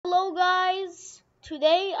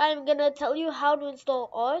Today I'm gonna tell you how to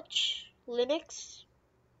install Arch Linux,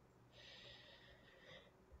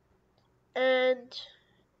 and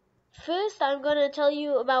first I'm gonna tell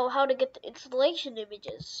you about how to get the installation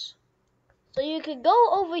images. So you can go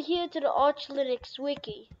over here to the Arch Linux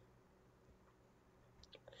wiki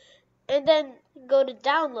and then go to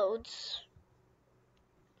downloads.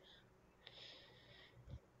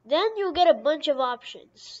 Then you'll get a bunch of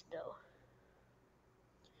options though.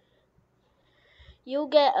 You'll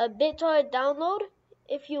get a BitTorrent download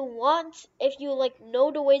if you want, if you like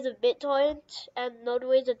know the ways of BitTorrent and know the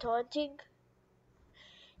ways of torrenting.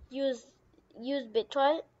 Use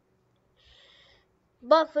BitTorrent.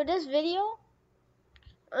 But for this video,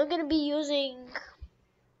 I am going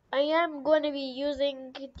to be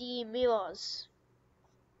using the Mirrors.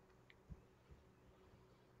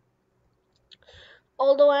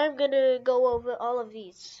 Although I'm going to go over all of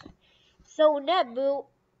these. So NetBoot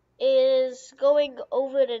is going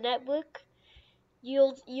over the netbook.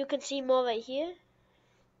 You can see more right here.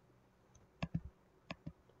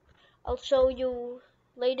 I'll show you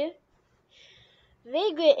later.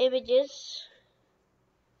 Vagrant images.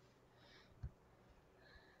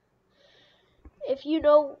 If you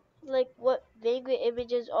know like what vagrant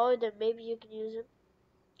images are, then maybe you can use them.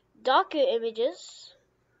 Docker images.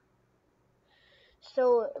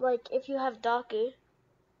 So like if you have Docker,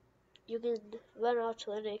 you can run Arch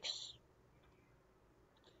Linux.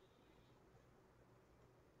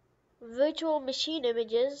 Virtual machine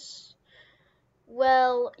images.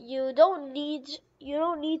 Well, you don't need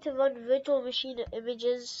to run virtual machine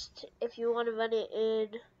images if you want to run it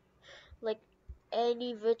in like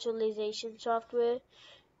any virtualization software.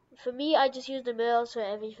 For me, I just use the Mirrors for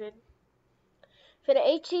everything. For the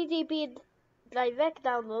HTTP direct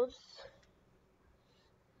downloads,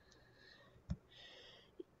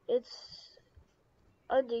 it's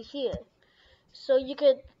under here. So you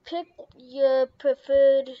can pick your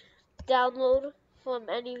preferred download from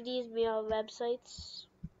any of these Mirror websites,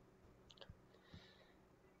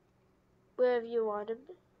 wherever you want them.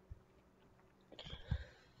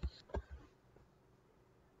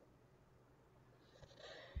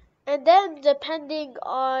 And then depending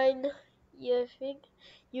on your thing,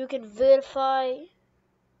 you can verify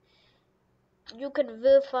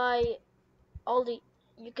all the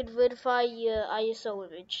you can verify your ISO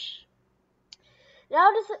image.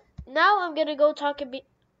 Now I'm gonna go talk a bit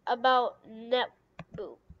about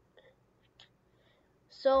NetBoot.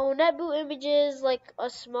 So NetBoot images like are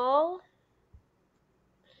small,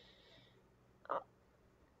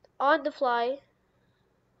 on the fly,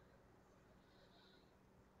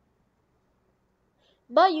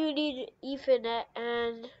 but you need Ethernet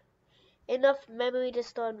and enough memory to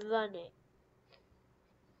start running.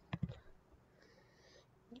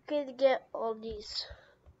 You can get all these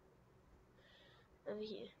over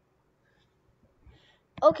here.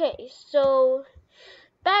 Okay, so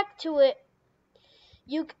back to it.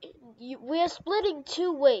 We're splitting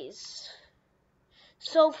two ways.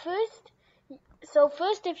 So first,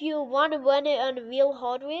 if you want to run it on real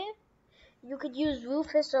hardware, you could use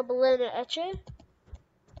Rufus or Balena Etcher.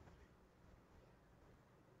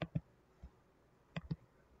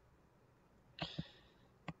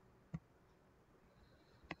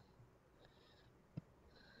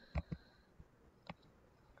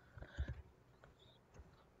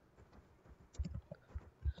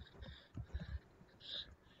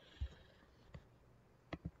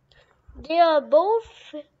 They are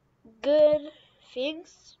both good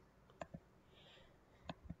things,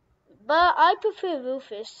 but I prefer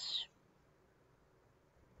Rufus.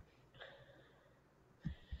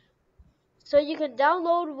 So you can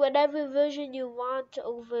download whatever version you want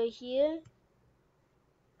over here.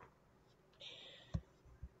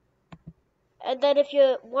 And then if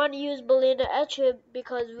you want to use Balena Etcher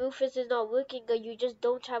because Rufus is not working or you just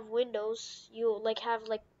don't have Windows, you have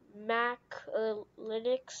Mac or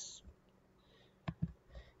Linux,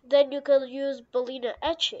 then you can use Balena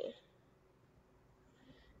Etcher,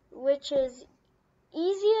 which is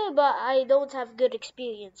easier, but I don't have good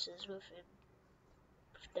experiences with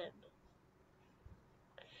them.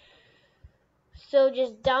 So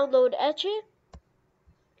just download Etcher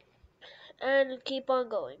and keep on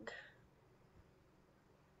going.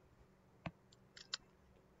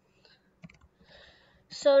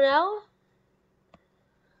 So now,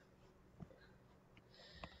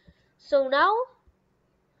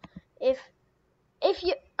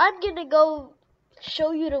 I'm gonna go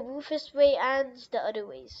show you the Rufus way and the other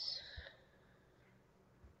ways.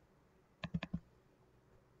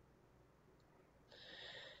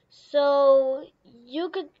 So you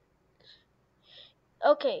could,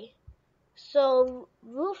 okay, so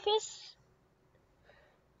Rufus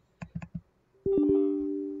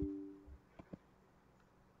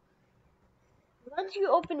Once you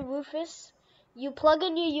open Rufus, you plug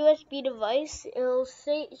in your USB device. It'll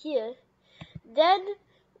say here. Then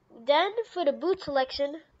for the boot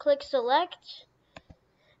selection, click select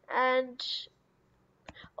and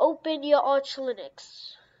open your Arch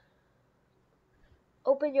Linux.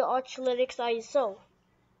 Open your Arch Linux ISO.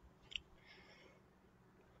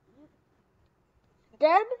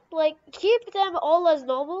 Then, keep them all as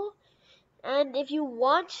normal. And if you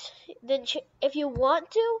want, if you want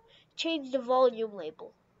to, change the volume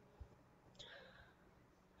label.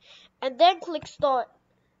 And then click start.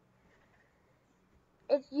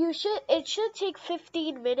 It should take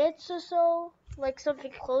 15 minutes or so, like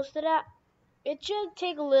something close to that. It should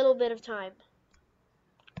take a little bit of time.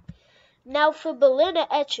 Now for Berliner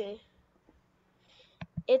Etcher,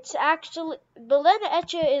 Berliner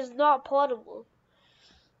Etcher is not portable.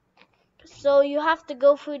 So you have to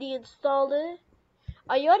go through the installer.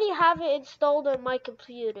 I already have it installed on my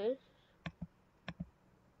computer.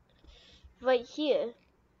 Right here.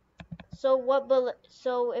 So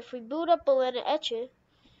if we boot up Berliner Etcher,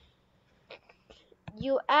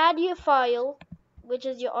 you add your file, which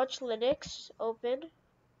is your Arch Linux, open.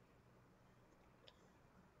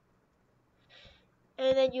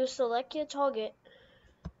 And then you select your target.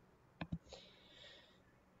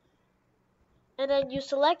 And then you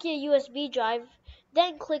select your USB drive,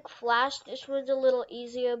 then click flash. This one's a little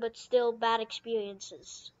easier, but still bad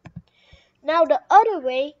experiences. Now the other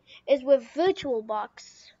way is with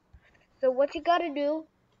VirtualBox. So what you gotta do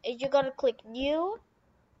is you gotta click new,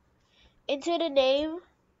 into the name.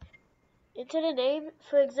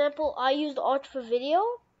 For example, I used Arch for video.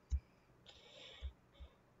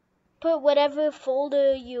 Put whatever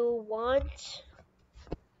folder you want.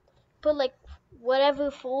 Put whatever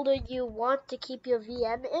folder you want to keep your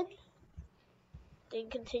VM in. Then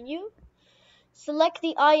continue. Select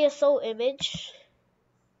the ISO image.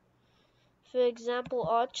 For example,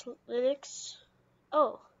 Arch Linux.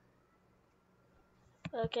 Oh.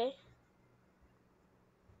 Okay.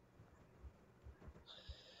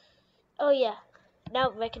 Oh yeah. Now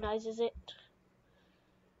it recognizes it.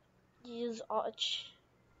 Use Arch.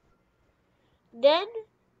 Then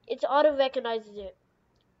it auto recognizes it.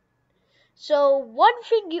 So one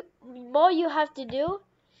thing more you have to do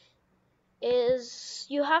is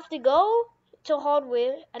you have to go to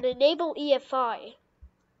hardware and enable EFI.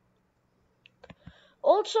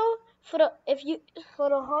 Also, for the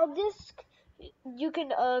hard disk, you can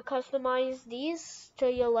customize these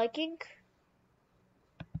to your liking.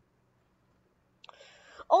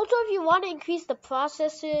 Also, if you want to increase the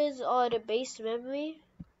processors or the base memory,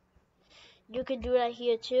 you can do that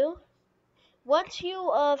here too. Once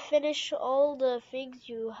you finish all the things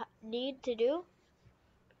you need to do,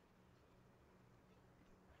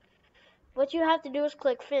 what you have to do is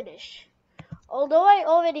click finish. Although I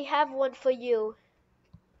already have one for you.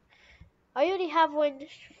 I already have one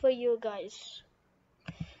for you guys.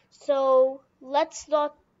 So let's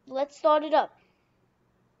start it up.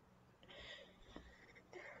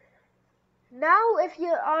 Now if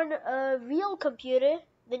you're on a real computer,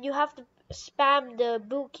 then you have to spam the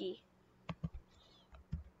boot key.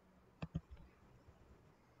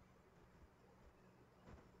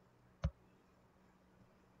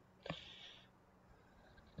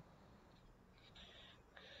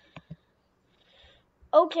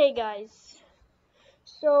 Okay guys,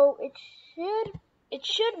 so it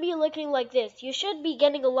should be looking like this. You should be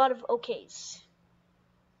getting a lot of okays.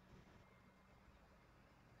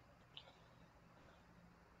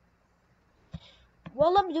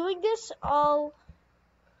 While I'm doing this, oh,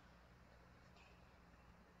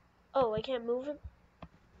 I can't move him.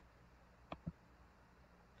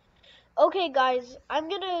 Okay guys, I'm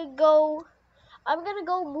gonna go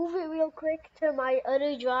move it real quick to my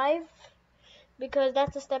other drive because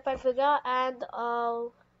that's a step I forgot, and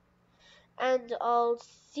I'll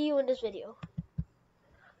see you in this video.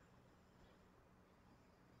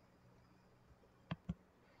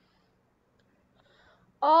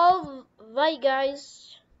 Alright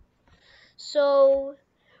guys, so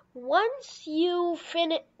once you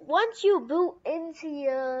boot into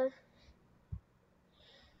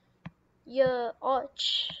your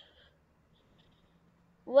Arch,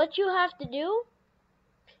 what you have to do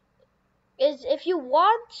is if you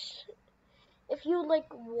want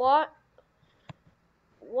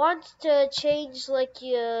to change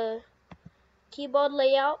your keyboard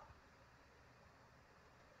layout,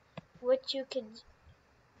 what you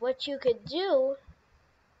could do,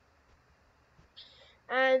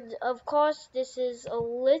 and of course this is a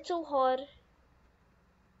little hard,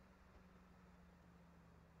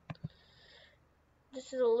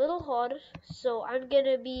 this is a little hard, so I'm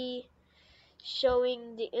gonna be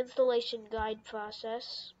showing the installation guide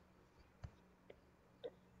process.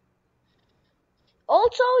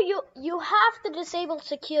 Also, you have to disable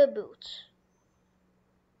secure boot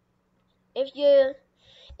if you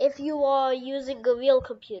are using a real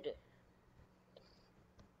computer.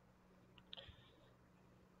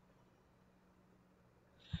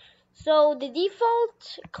 So the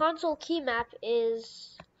default console key map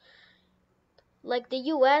is like the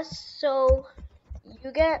US, so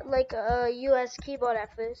you get like a US keyboard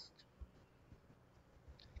at first.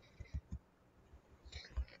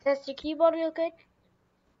 Test your keyboard real quick,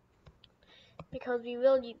 because we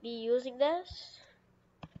will be using this.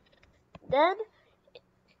 Then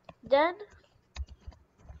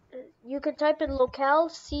you can type in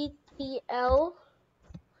localctl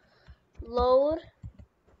load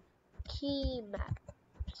key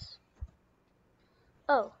maps.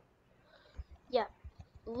 Oh, yeah,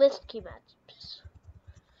 list key maps.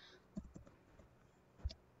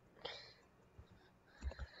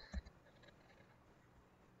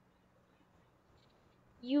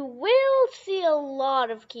 You will see a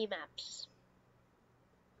lot of key maps.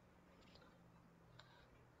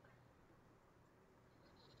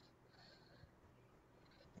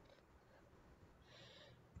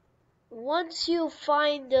 Once you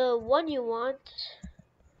find the one you want,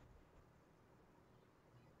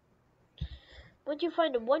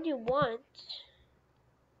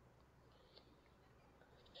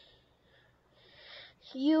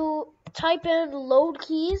 you type in load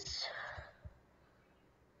keys.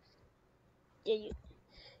 Yeah,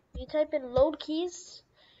 you type in load keys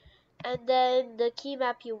and then the key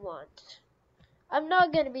map you want. I'm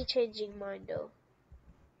not going to be changing mine though.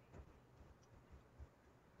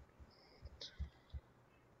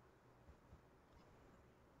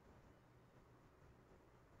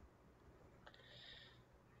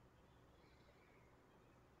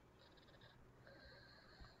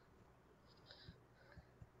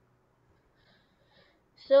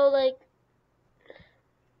 So like,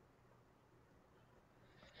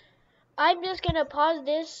 I'm just going to pause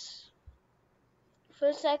this for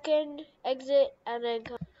a second, exit, and then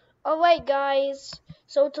come. Alright guys,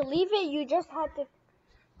 so to leave it you just have to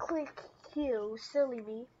click Q. Silly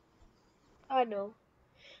me, I know.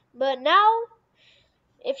 But now,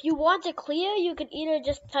 if you want to clear, you can either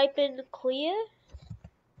just type in clear,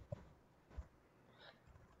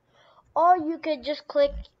 or you could just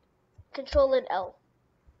click Control and L.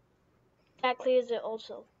 That clears it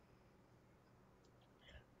also.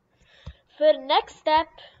 For the next step,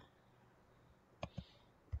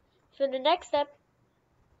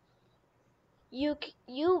 you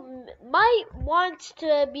might want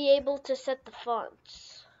to be able to set the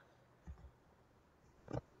fonts.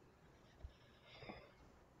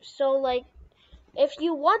 So like, if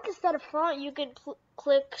you want to set a font, you can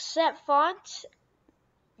click set font.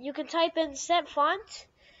 You can type in set font,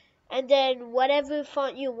 and then whatever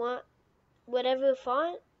font you want, whatever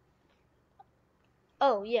font.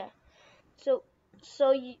 Oh yeah.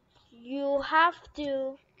 So you have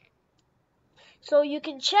to. So you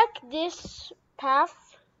can check this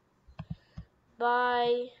path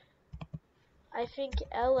by, I think,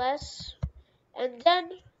 ls, and then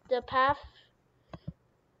the path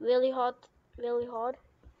really hard.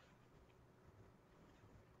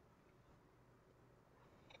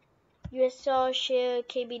 USR share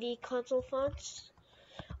KBD console fonts.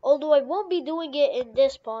 Although I won't be doing it in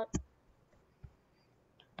this part.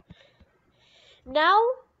 Now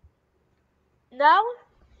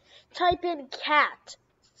type in cat.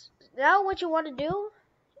 Now what you want to do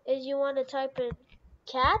is you want to type in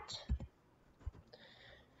cat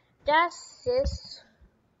 -sys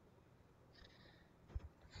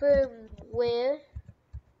firmware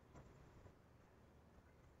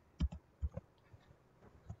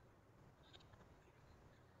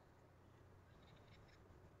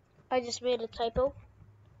I just made a typo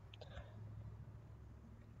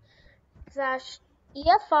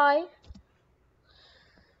 /EFI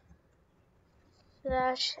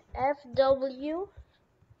 /FW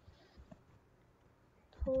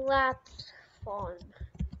platform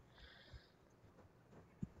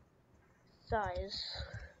size.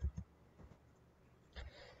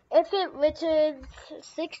 If it returns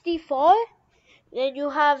 64, then you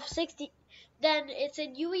have 60. Then it's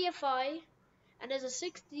in UEFI, and there's a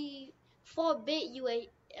 64-bit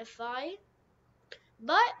UEFI.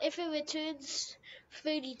 But if it returns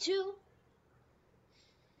 32,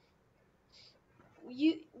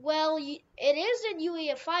 it is in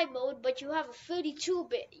UEFI mode, but you have a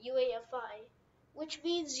 32-bit UEFI, which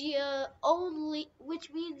means you're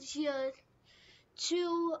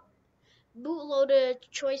two bootloader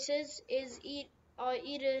choices are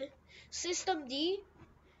either System D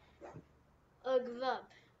or GRUB.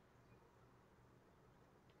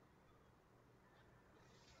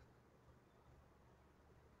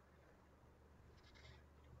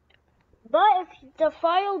 But if the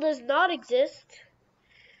file does not exist,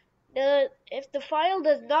 if the file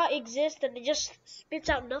does not exist and it just spits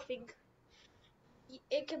out nothing,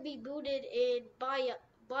 it can be booted in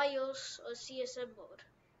BIOS or CSM mode.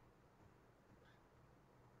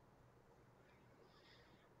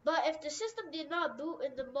 But if the system did not boot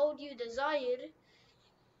in the mode you desired,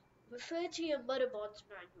 refer to your motherboard's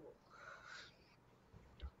manual.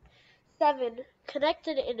 7. Connect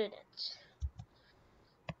to the internet.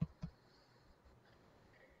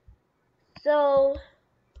 So,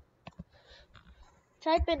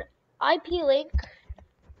 type in IP link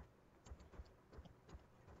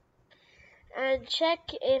and check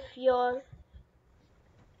if your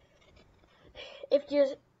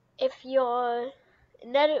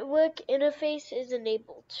network interface is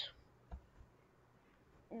enabled.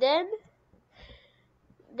 Then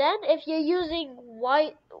if you're using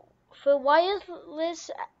for wireless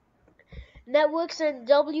networks and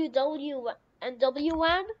WWAN,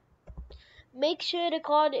 make sure the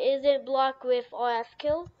card isn't blocked with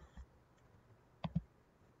RFkill.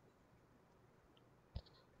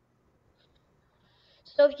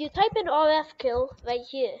 So if you type in RFkill right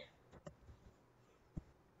here,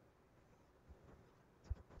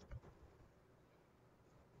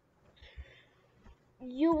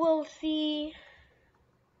 you will see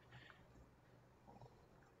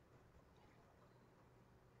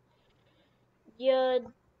your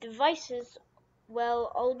devices.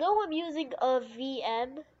 Well, although I'm using a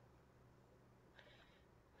VM,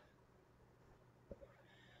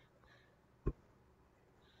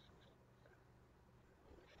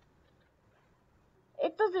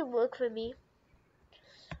 it doesn't work for me.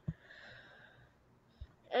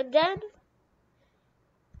 And then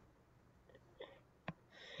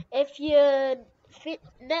if your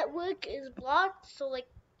network is blocked, so like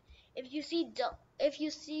if you see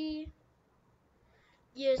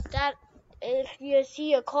your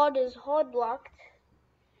card is hard blocked,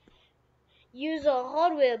 use a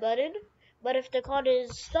hardware button. But if the card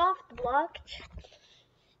is soft blocked,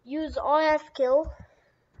 use RFkill.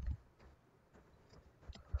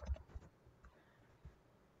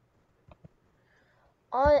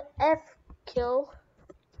 RFkill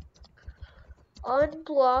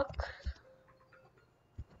unblock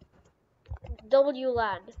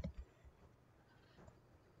WLAN.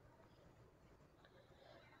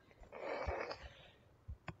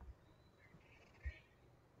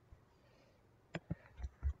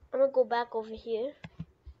 I'm gonna go back over here.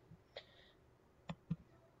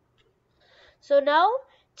 So now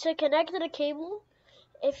to connect to the cable,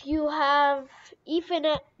 if you have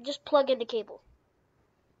Ethernet, just plug in the cable.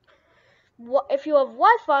 If you have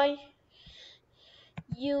Wi-Fi,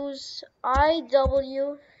 use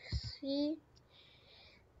IWCPL.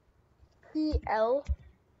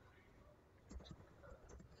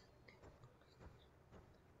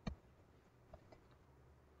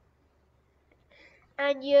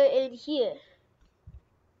 And you're in here.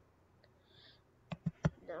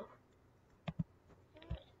 No.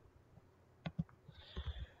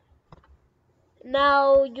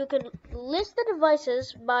 Now you can list the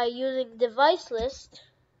devices by using device list.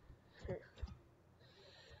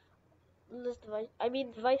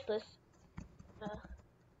 Device list.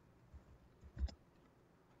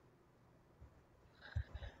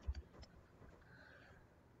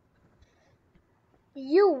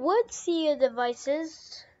 You would see your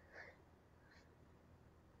devices,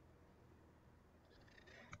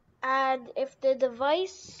 and if the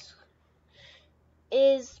device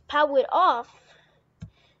is powered off,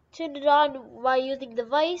 turn it on while using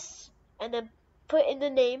device and then put in the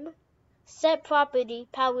name set property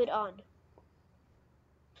powered on.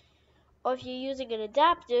 Or if you're using an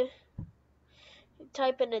adapter,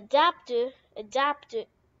 type in adapter,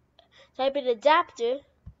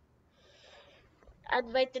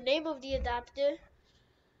 and write the name of the adapter,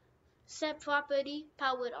 set property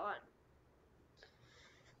powered on.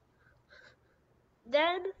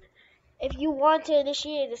 Then if you want to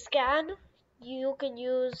initiate a scan, you can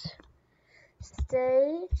use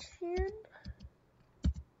stay tuned.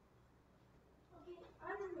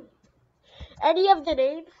 Any of the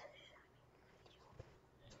names.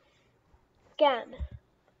 Scan.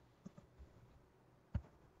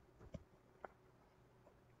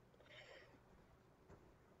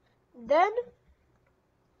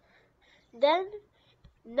 Then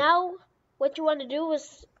now what you want to do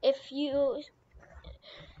is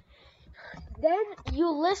Then you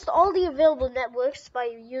list all the available networks by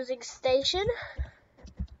using station,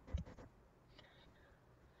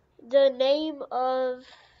 the name of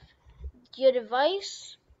your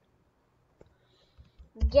device,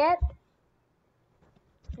 get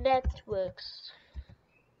networks.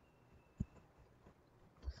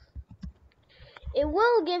 It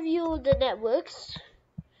will give you the networks.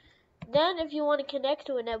 Then if you want to connect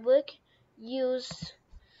to a network, use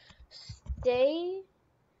station,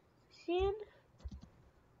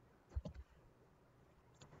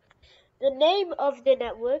 the name of the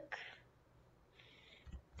network,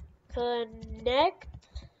 connect,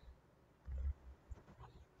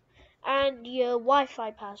 and your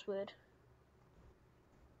Wi-Fi password.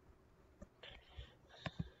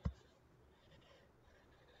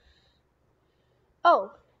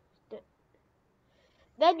 Oh,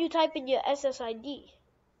 then you type in your SSID.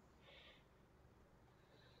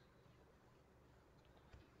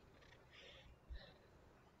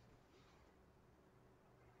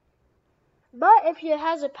 But if it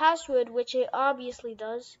has a password, which it obviously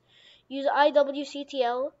does, use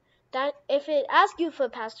IWCTL. That if it asks you for a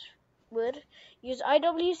password, use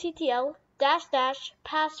IWCTL --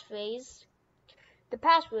 passphrase, the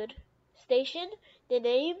password, station, the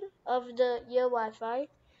name of your Wi-Fi,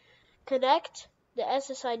 connect, the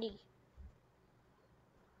SSID.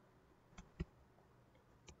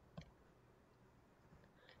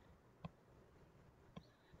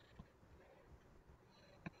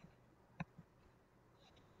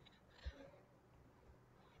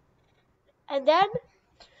 And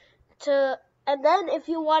then if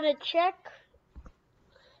you want to check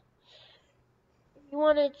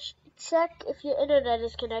if your internet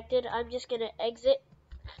is connected, I'm just gonna exit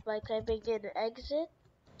by typing in exit.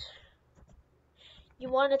 You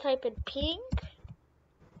want to type in ping,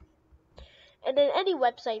 and then any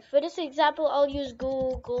website. For this example, I'll use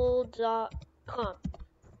google.com.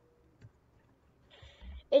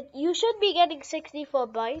 You should be getting 64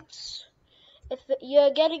 bytes. If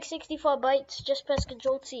you're getting 64 bytes, just press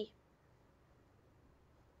Ctrl+C.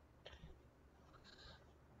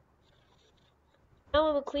 Now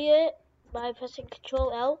I'm going to clear it by pressing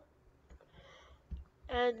Ctrl+L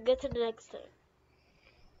and get to the next thing.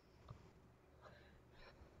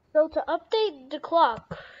 So to update the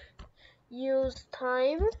clock, use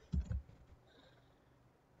time,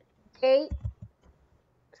 date,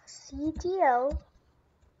 CTL,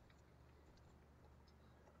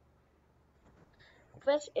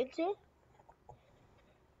 press enter.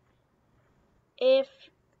 If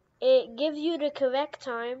it gives you the correct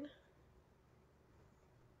time,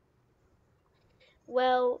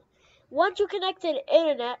 well, once you connect to the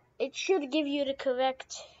internet, it should give you the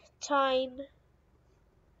correct time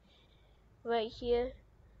right here.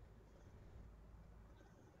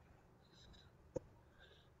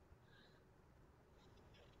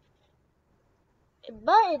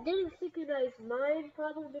 But it didn't synchronize mine,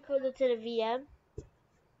 probably because it's in a VM.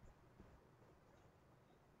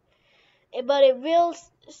 But it will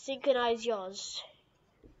synchronize yours.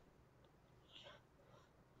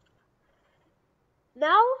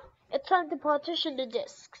 Now it's time to partition the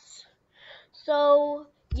disks. So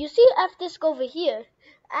you see FDisk over here.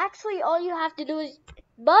 Actually, all you have to do is,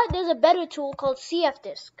 but there's a better tool called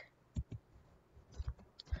CFDisk.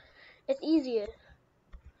 It's easier.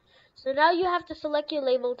 So now you have to select your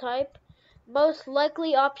label type. Most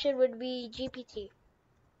likely option would be GPT.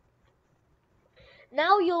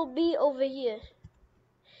 Now you'll be over here.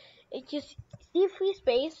 If you see free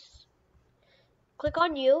space, click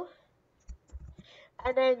on new,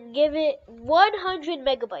 and then give it 100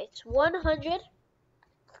 megabytes. 100,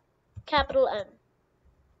 capital M.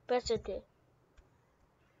 Press enter.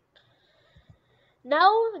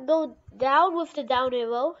 Now go down with the down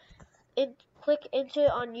arrow and click enter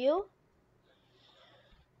on new,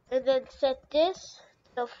 and then set this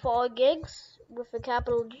to 4 gigs with a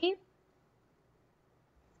capital G.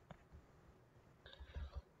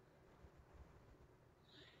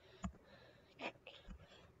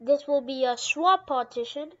 This will be a swap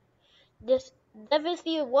partition. This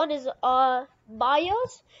DevSDA1 is our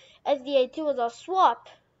BIOS, SDA2 is our swap,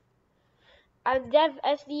 and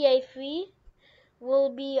DevSDA3 will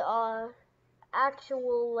be our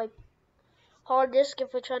actual hard disk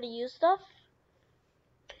if we're trying to use stuff.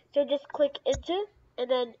 So just click enter and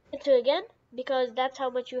then enter again, because that's how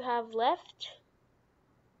much you have left.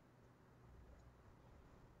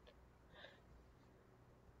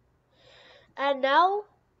 And now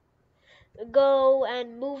go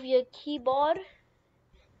and move your keyboard.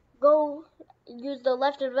 Go use the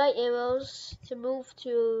left and right arrows to move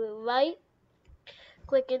to right.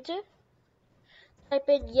 Click enter. Type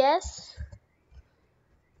in yes.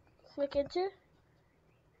 Click enter.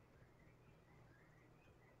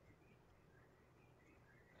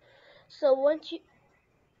 So once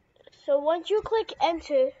you click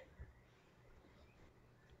enter,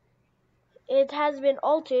 it has been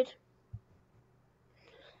altered.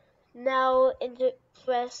 Now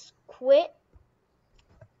press quit.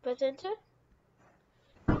 Press enter.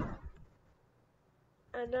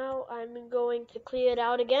 And now I'm going to clear it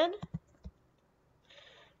out again.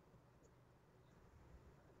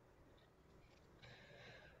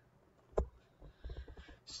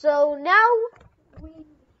 So now we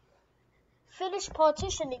finished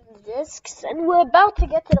partitioning the disks, and we're about to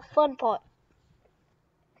get to the fun part.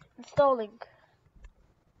 Installing.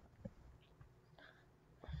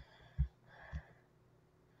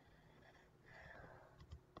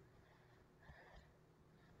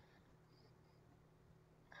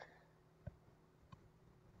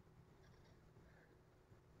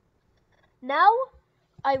 Now,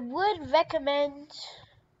 I would recommend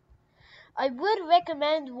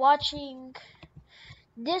watching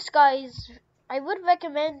this guy's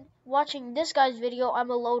video. I'm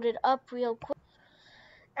gonna load it up real quick.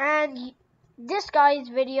 And this guy's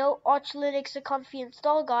video, Arch Linux A Comfy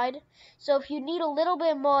Install Guide. So if you need a little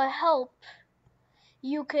bit more help,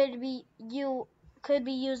 you could be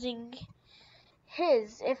using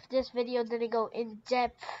his if this video didn't go in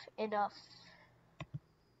depth enough.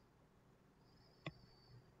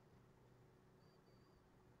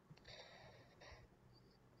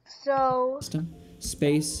 So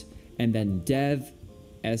space and then dev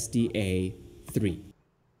SDA 3.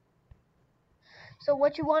 So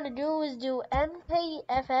what you want to do is do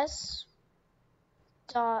mkfs.ext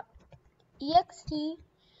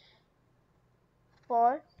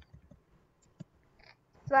for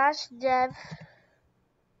 /dev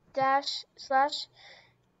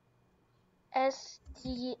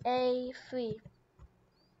 /SDA3.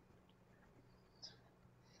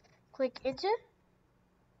 Click enter.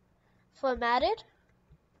 Formatted.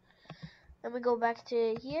 Let me go back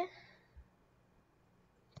to here.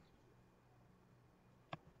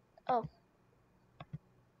 Oh,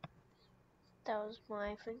 that was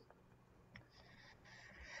my thing.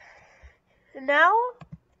 Now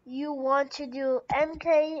you want to do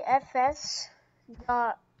mkfs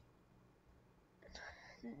dot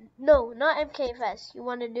no, not mkfs. You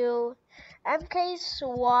want to do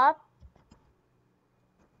mkswap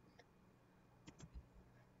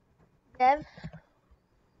dev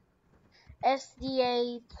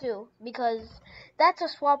SDA2 because that's a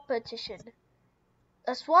swap partition.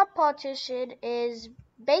 A swap partition is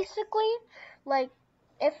basically like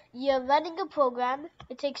if you're running a program,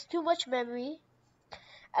 it takes too much memory,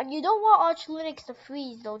 and you don't want Arch Linux to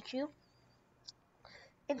freeze, don't you?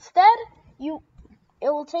 Instead, it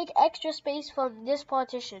will take extra space from this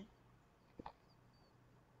partition.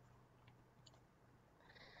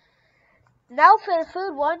 Now for the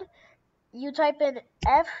third one, you type in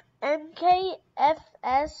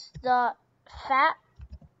mkfs.fat.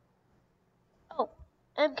 Oh,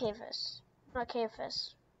 mkfs, not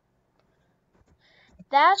kfs.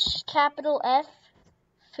 Dash capital F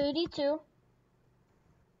 32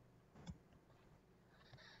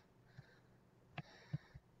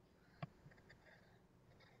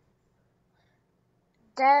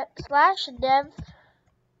 /dev.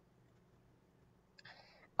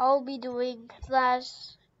 I'll be doing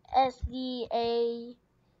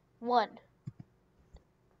 /SDA1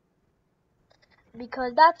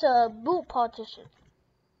 because that's a boot partition.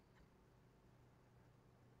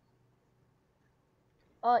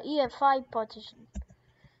 EF5 partition.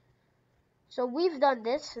 So we've done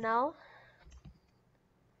this now.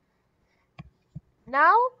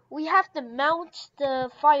 Now we have to mount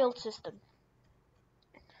the file system.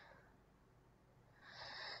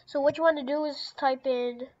 So what you want to do is type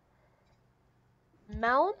in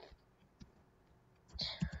mount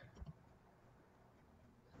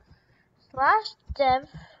 /dev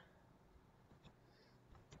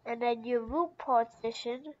and then your root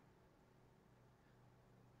partition,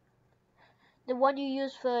 the one you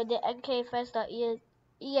use for the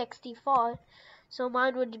mkfs.ext file. So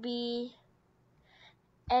mine would be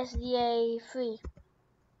SDA3.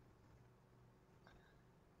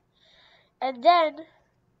 And then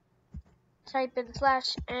type in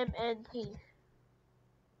 /mnp.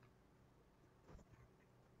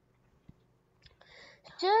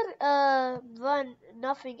 Should run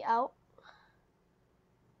nothing out.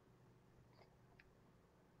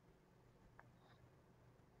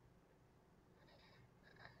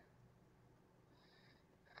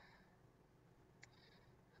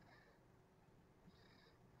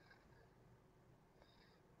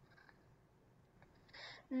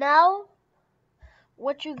 Now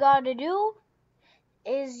what you gotta do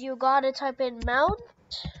is you gotta type in mount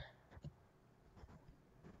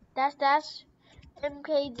dash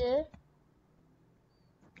mkd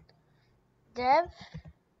dev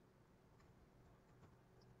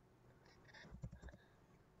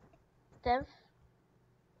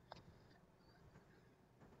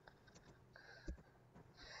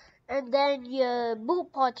and then your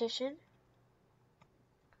boot partition.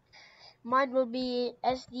 Mine will be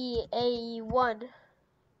SDA1.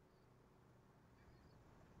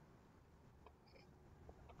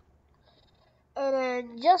 And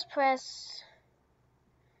then just press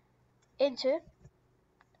enter.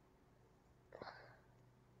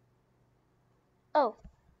 Oh,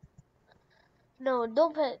 no,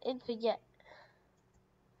 don't put enter yet.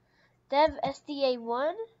 Dev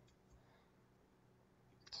SDA1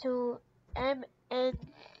 to mn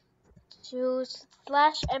to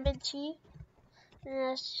slash mnt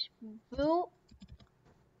slash boot.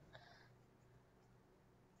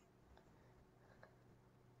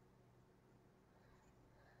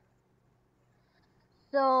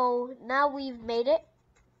 So now we've made it.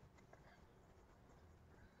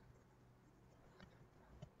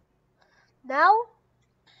 Now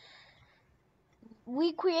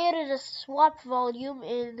we created a swap volume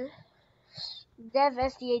in dev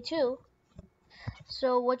SDA2.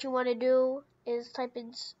 So what you want to do is type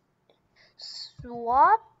in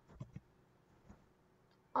swap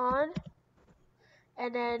on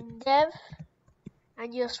and then dev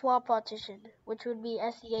and your swap partition, which would be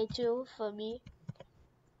SDA2 for me.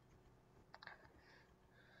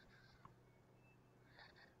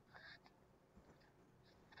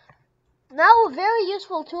 Now a very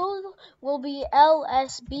useful tool will be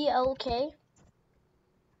LSBLK.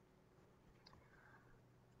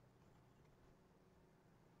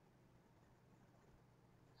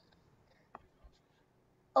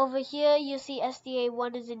 Over here you see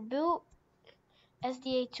SDA1 is in boot,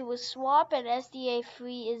 SDA2 is swap, and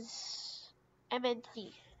SDA3 is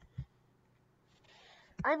MNT.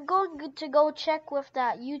 I'm going to go check with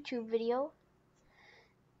that YouTube video.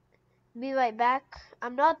 Be right back.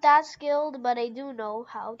 I'm not that skilled, but I do know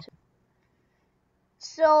how to.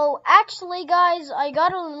 So actually guys, I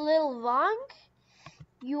got a little wrong.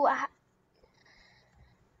 You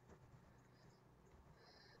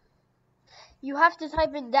have to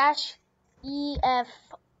type in dash EFI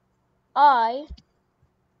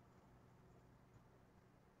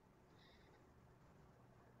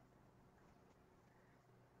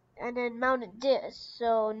and then mount this.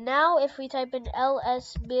 So now if we type in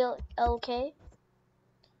LSBLK,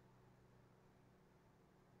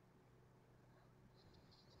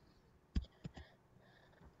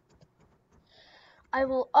 I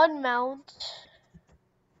will unmount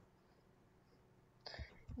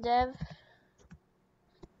dev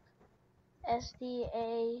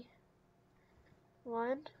SDA1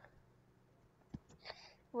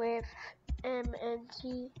 with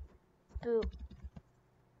MNT boot.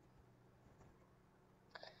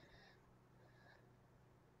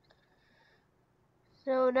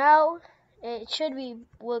 So now it should be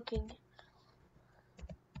working.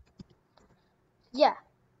 Yeah.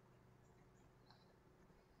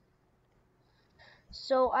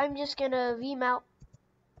 So I'm just gonna remount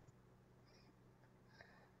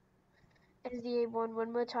SDA1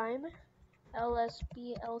 one more time.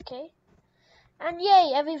 LSBLK. And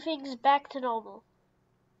yay, everything's back to normal.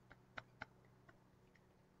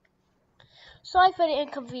 Sorry for the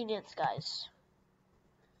inconvenience, guys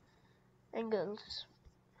and girls.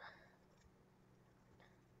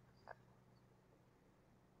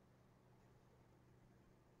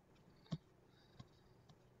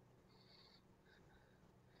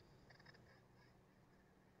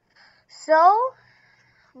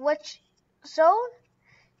 So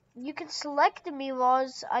you can select the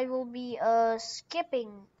mirrors. I will be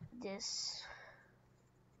skipping this.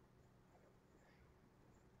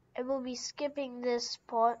 I will be skipping this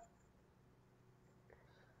part.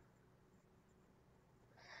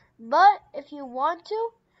 But if you want to,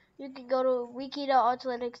 you can go to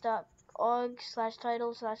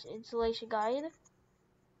wiki.artalytics.org/title/installation guide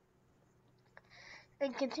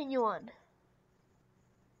and continue on.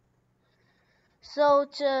 So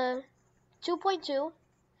to 2.2,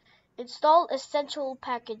 install essential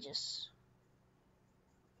packages.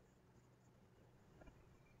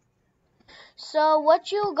 So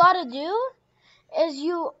what you gotta do is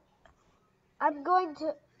you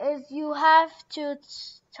have to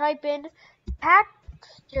type in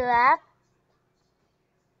pacstrap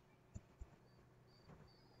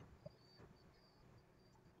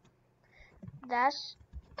dash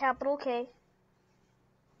capital K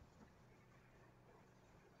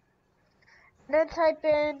Then type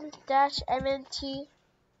in -mnt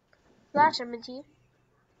 /mnt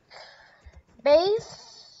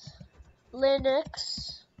base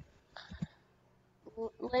Linux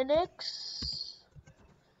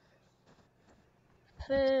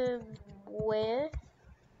firmware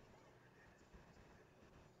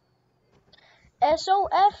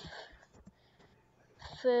SOF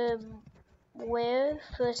firmware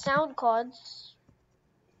for sound cards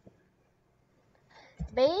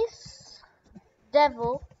base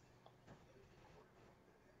devil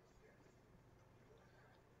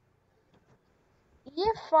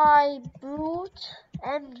EFI boot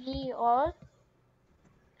MGR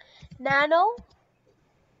nano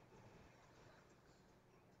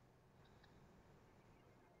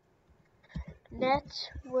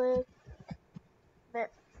network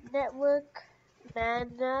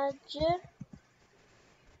manager,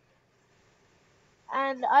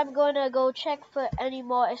 and I'm gonna go check for any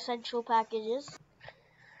more essential packages.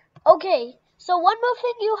 Okay, so one more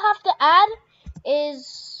thing you have to add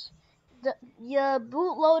is your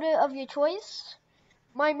bootloader of your choice.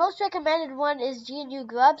 My most recommended one is GNU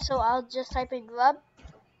Grub, so I'll just type in Grub.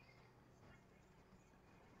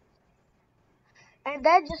 And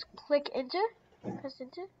then just click enter, press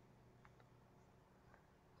enter.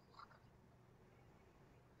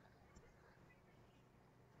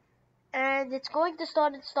 And it's going to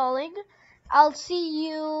start installing. I'll see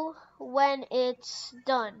you when it's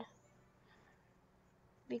done,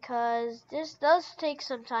 because this does take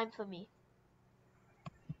some time for me.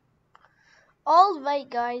 Alright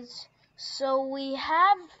guys, so we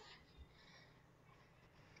have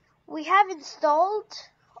installed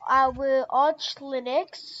our Arch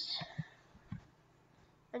Linux.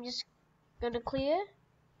 I'm just gonna clear.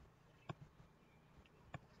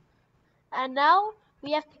 And now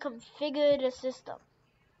we have to configure the system.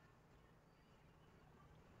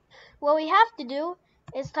 What we have to do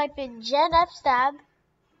is type in genfstab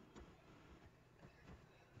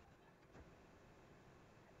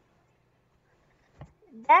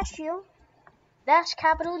 -u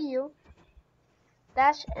 -U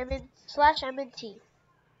 /mnt.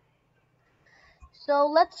 So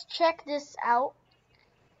let's check this out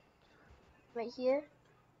right here.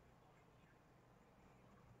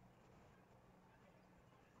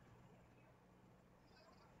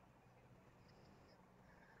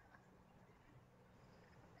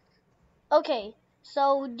 Okay,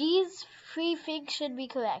 so these three things should be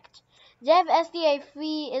correct. Dev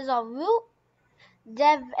SDA3 is our root,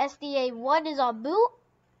 Dev SDA1 is our boot,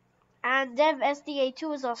 and Dev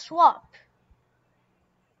SDA2 is our swap.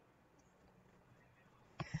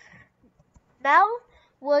 Now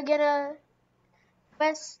we're gonna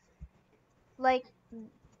press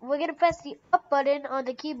the up button on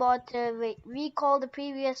the keyboard to recall the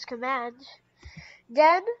previous command.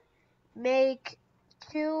 Then make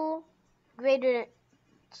two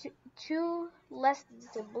less than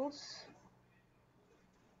symbols,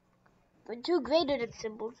 but two greater than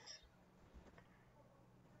symbols.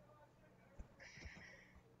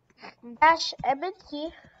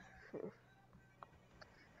 -mnt,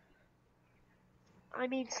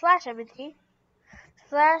 /mnt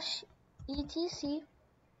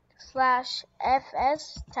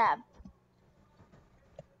 /etc/fstab.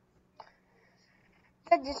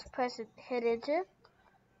 Then just hit enter.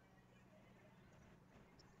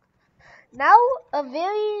 Now a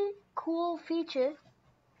very cool feature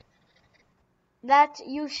that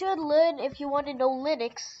you should learn if you want to know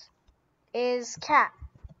Linux is cat.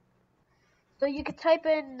 So you can type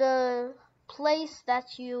in the place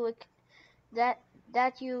that you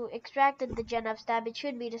extracted the genfstab. It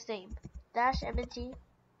should be the same. -mnt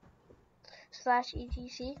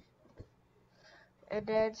 /etc and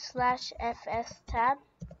then /fstab,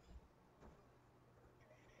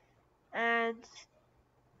 and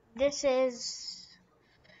this is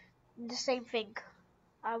the same thing.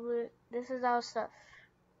 This is our stuff.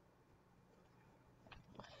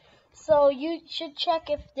 So you should check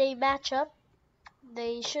if they match up.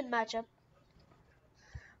 They should match up.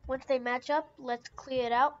 Once they match up, let's clear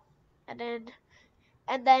it out, and then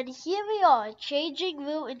here we are, changing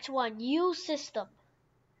root into a new system.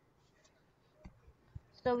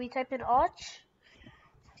 So we type in arch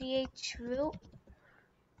chroot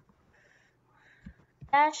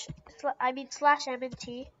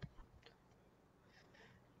 /mnt,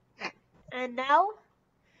 and now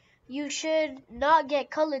you should not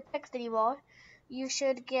get colored text anymore. You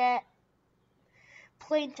should get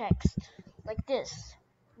plain text like this.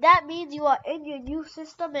 That means you are in your new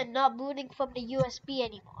system and not booting from the USB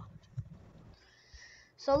anymore.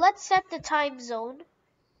 So let's set the time zone.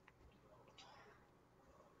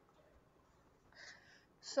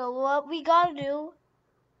 So what we gotta do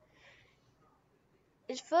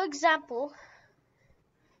is, for example,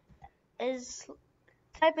 is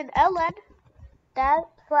type in ln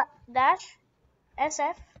dash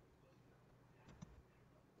sf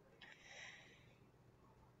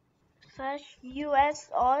slash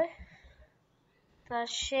usr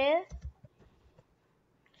slash share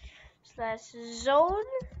slash zone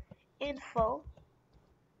info,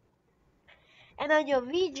 and on your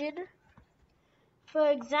region, for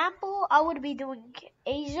example, I would be doing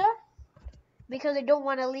Asia because I don't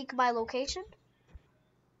want to leak my location,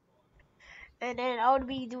 and then I would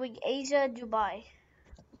be doing Asia Dubai,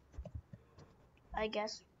 I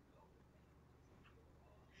guess,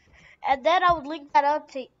 and then I would link that up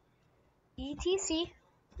to etc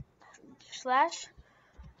slash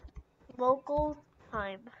local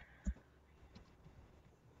time.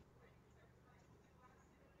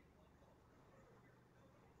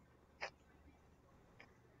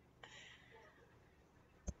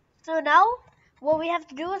 So now what we have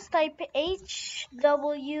to do is type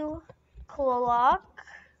HW clock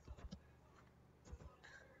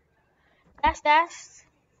dash dash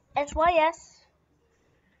SYS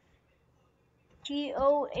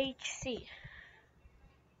TOHC.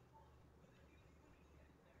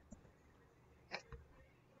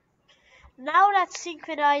 Now that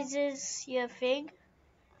synchronizes your thing.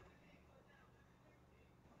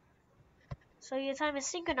 So your time is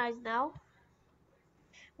synchronized now.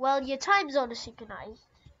 Well, your time zone is synchronized.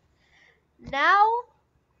 Now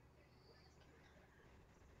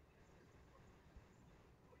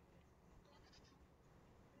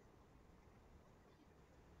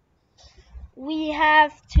we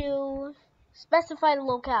have to specify the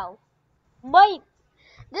locale.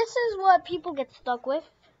 This is what people get stuck with.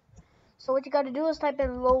 So what you gotta do is type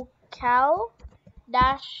in locale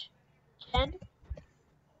dash gen.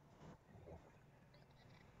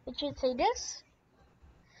 It should say this.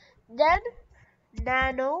 Then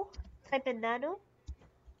nano, type in nano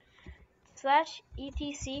slash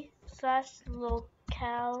etc slash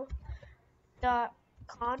locale dot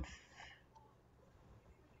conf.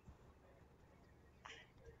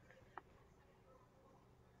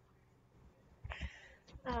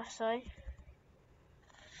 Oh, sorry.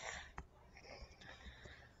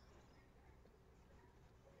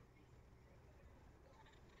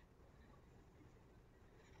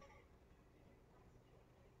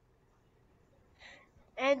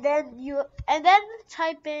 And then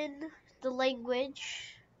type in the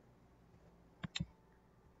language.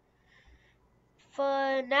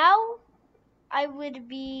 For now, I would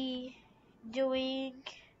be doing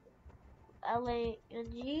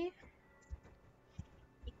lang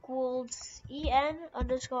equals en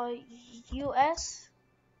underscore us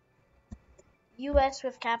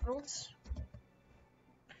with capitals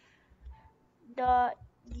dot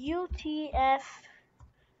utf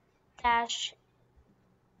dash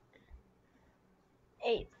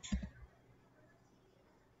 8.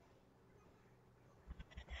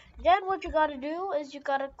 Then what you gotta do is you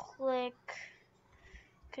gotta click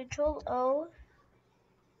Control O,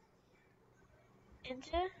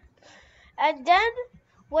 enter, and then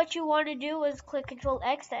what you want to do is click Control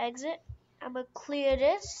X to exit. I'm gonna clear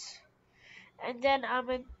this, and then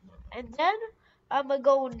I'm gonna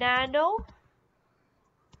go nano.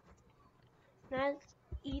 That's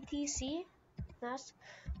etc. That's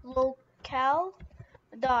locale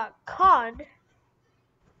dot con.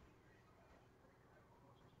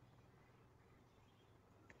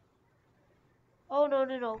 Oh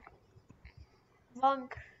no.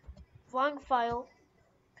 Wrong file.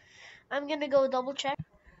 I'm gonna go double check.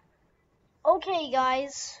 Okay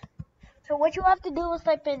guys. So what you have to do is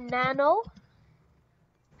type in nano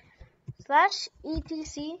slash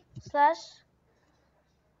etc slash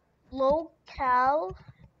locale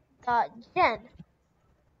dot gen,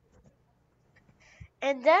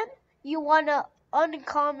 and then you wanna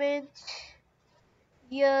uncomment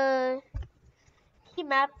your key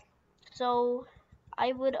map. So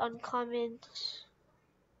I would uncomment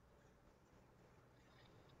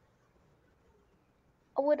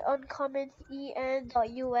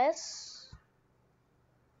en.us.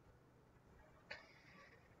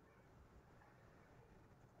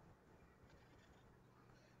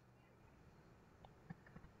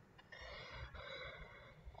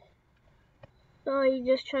 Sorry,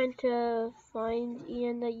 just trying to find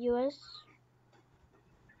en.us.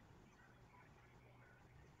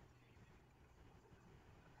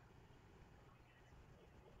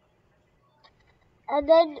 And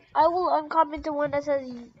then I will uncomment the one that says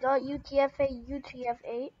 .utf8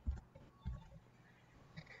 utf8.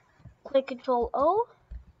 Click Control O,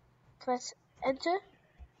 press enter,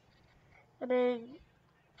 and then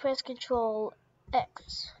press Control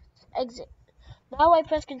X, exit. Now I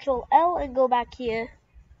press Control L and go back here.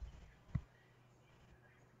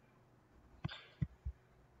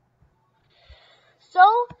 So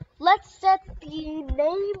let's set the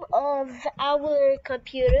name of our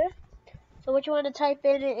computer. So what you want to type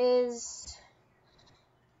in is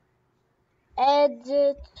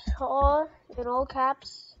editor in all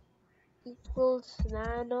caps equals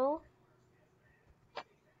nano.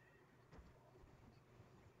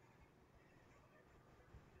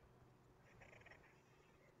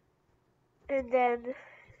 And then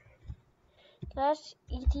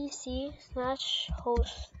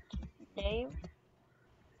 /etc/host name.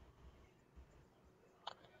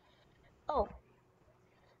 Oh,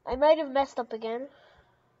 I might have messed up again.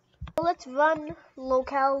 So let's run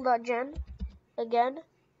locale.gen again.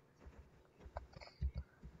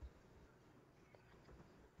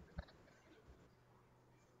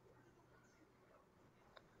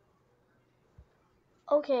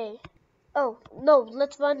 Okay. Oh, no,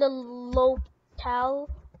 let's run the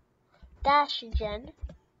locale-gen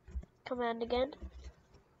command again.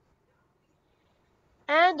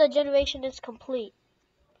 And the generation is complete.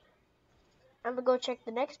 I'm gonna go check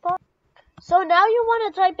the next part. So now you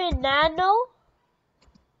want to type in nano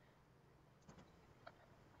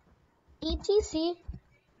etc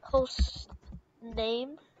host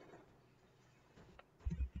name.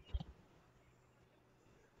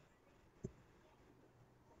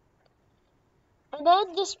 And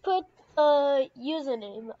then just put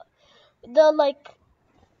username. The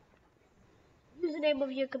username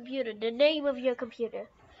of your computer, the name of your computer.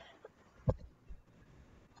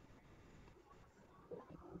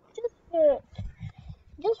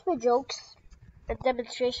 Just for jokes and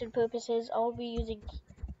demonstration purposes, I'll be using.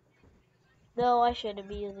 No, I shouldn't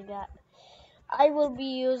be using that. I will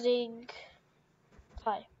be using.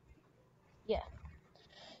 Hi. Yeah.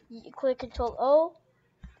 You click Control O,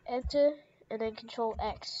 Enter, and then Control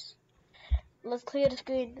X. Let's clear the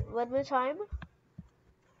screen one more time.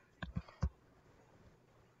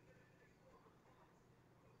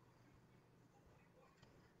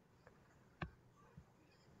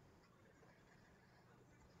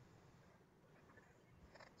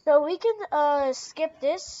 So we can skip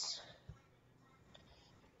this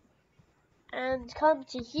and come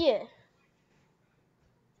to here.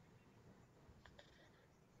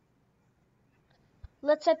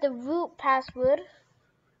 Let's set the root password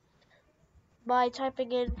by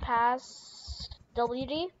typing in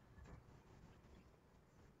passwd.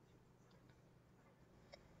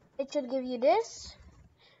 It should give you this.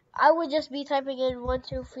 I would just be typing in 1,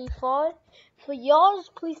 2, 3, 4. For yours,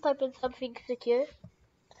 please type in something secure.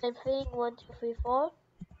 Same thing, 1, 2, 3, 4.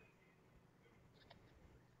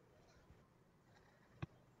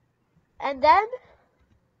 And then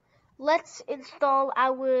let's install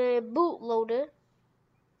our bootloader.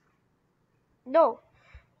 No,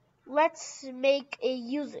 let's make a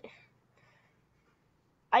user.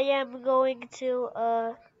 I am going to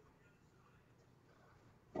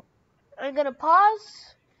I'm gonna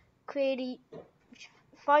pause,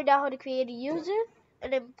 find out how to create a user,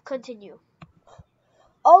 and then continue.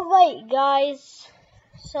 Alright guys,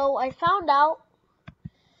 so I found out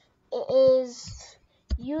it is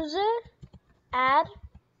user add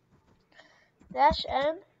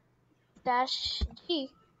 -m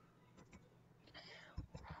 -g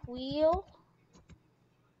wheel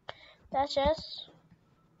 -s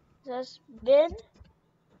bin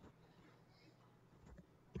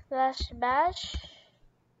 /bash,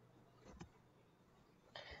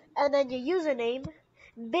 and then your username.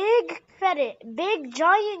 Big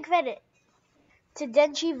giant credit to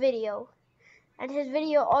Denchi Video and his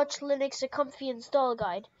video Arch Linux a comfy install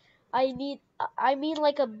guide. I mean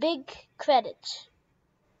like a big credit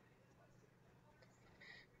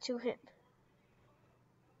to him.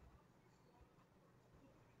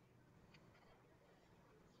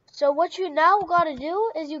 So what you now gotta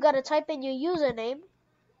do is you gotta type in your username.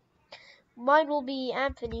 Mine will be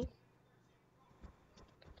Anthony,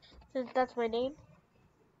 since that's my name.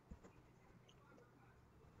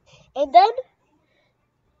 And then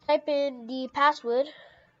type in the password.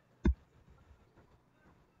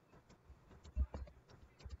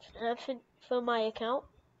 For my account.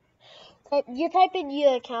 You type in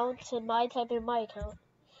your account and I type in my account.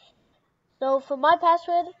 So for my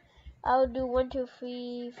password, I'll do 1, 2,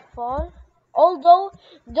 3, 4. Although,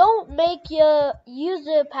 don't make your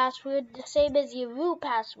user password the same as your root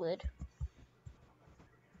password.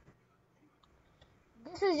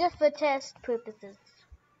 This is just for test purposes.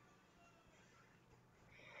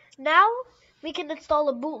 Now, we can install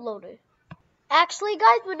a bootloader. Actually,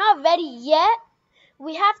 guys, we're not ready yet.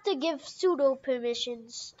 we have to give sudo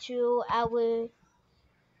permissions to our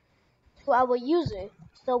user.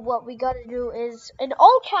 So what we gotta do is in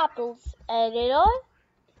all capitals editor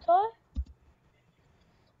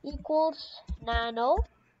equals nano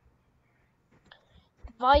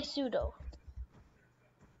by sudo.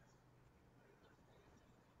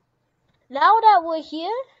 Now that we're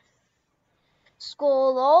here,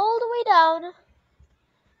 scroll all the way down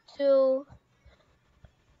to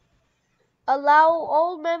allow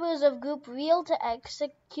all members of group real to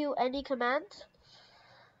execute any command.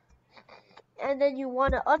 And then you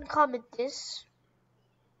want to uncomment this.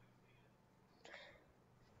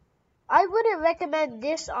 I wouldn't recommend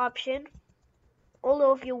this option,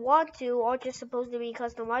 although if you want to, or just supposed to be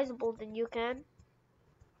customizable, then you can.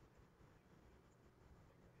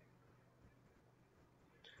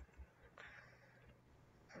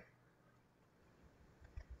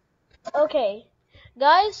 Okay,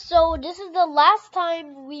 guys, so this is the last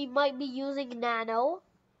time we might be using nano.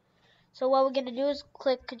 So what we're gonna do is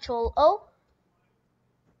click Control O,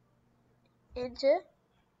 Enter,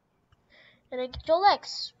 and then Control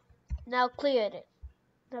X. Now clear it.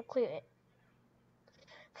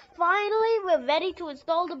 Finally, we're ready to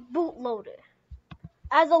install the bootloader.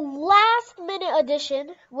 As a last minute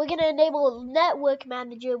addition, we're gonna enable Network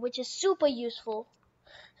Manager, which is super useful.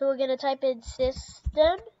 So we're gonna type in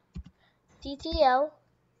system TTL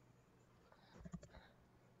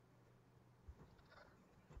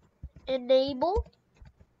enable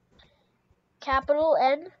capital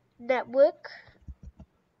N network,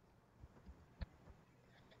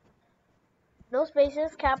 no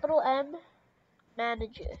spaces, capital M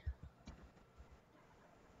manager.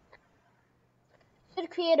 Should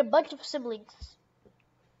create a bunch of symlinks.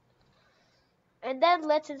 And then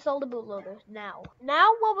let's install the bootloader now.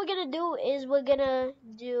 Now what we're gonna do is we're gonna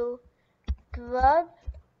do grub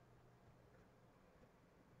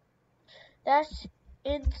dash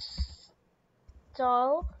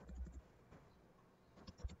install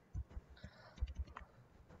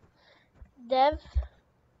dev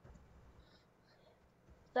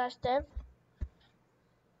slash dev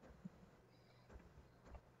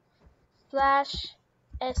slash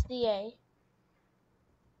SDA.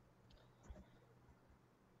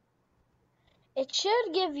 It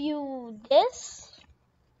should give you this.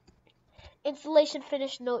 Installation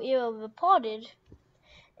finished, no error reported.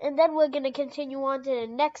 And then we're going to continue on to the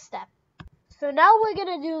next step. So now we're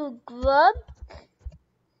going to do grub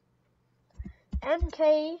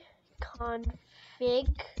mkconfig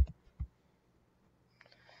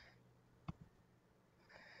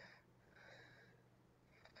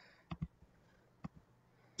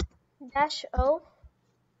 -o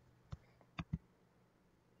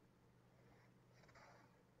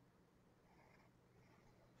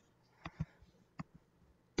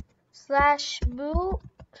 /boot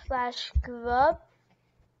 /grub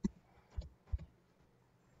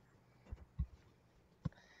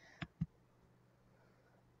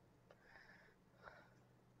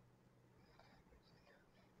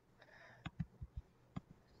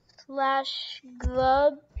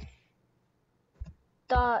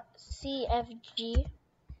 /grub.cfg.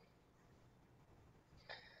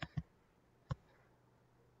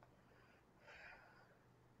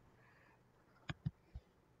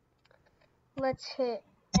 Let's hit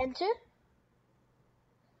enter.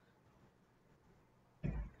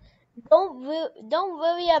 Don't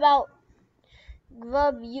worry about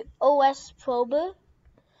grub OS prober.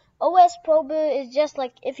 OS prober is just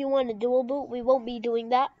like if you want to dual boot. We won't be doing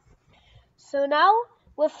that. So now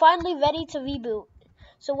we're finally ready to reboot.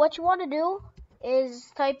 So what you want to do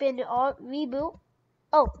is type in reboot.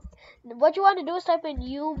 Oh, what you want to do is type in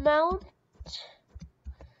umount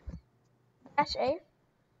 -a.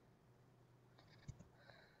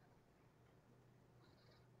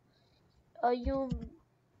 Umount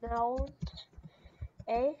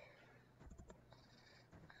a.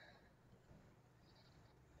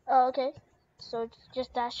 Oh, okay. So it's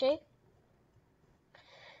just -a.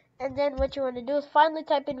 And then what you want to do is finally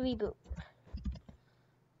type in reboot.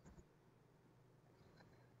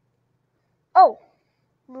 Oh,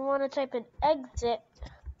 we want to type in exit.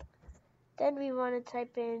 Then we want to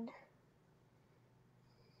type in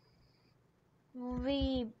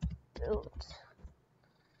reboot.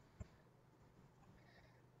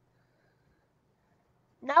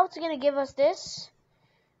 Now it's going to give us this.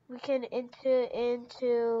 We can enter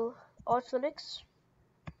into Arch Linux.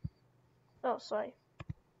 Oh, sorry.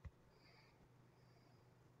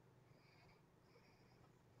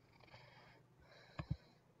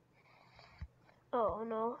 Oh,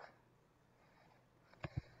 no.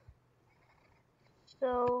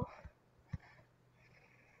 So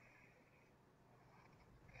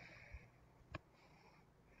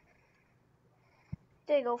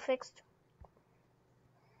There you go, fixed.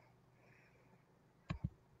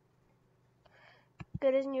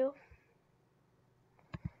 Good as new.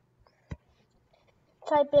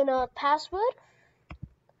 Type in a password,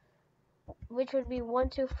 which would be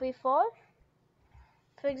 1234,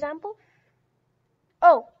 for example.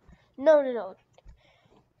 Oh, no.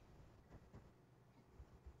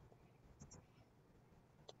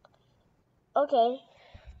 Okay.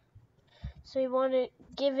 So you want to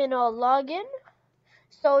give in a login.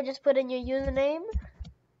 So just put in your username.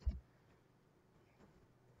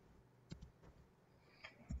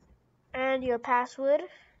 And your password.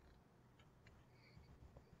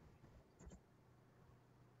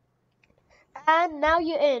 And now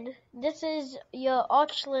you're in. This is your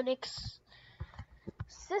Arch Linux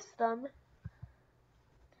system.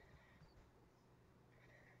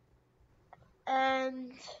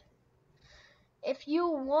 And if you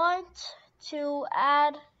want to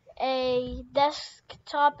add a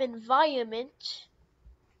desktop environment,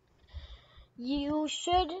 you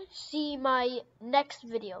should see my next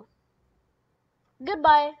video.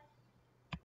 Goodbye.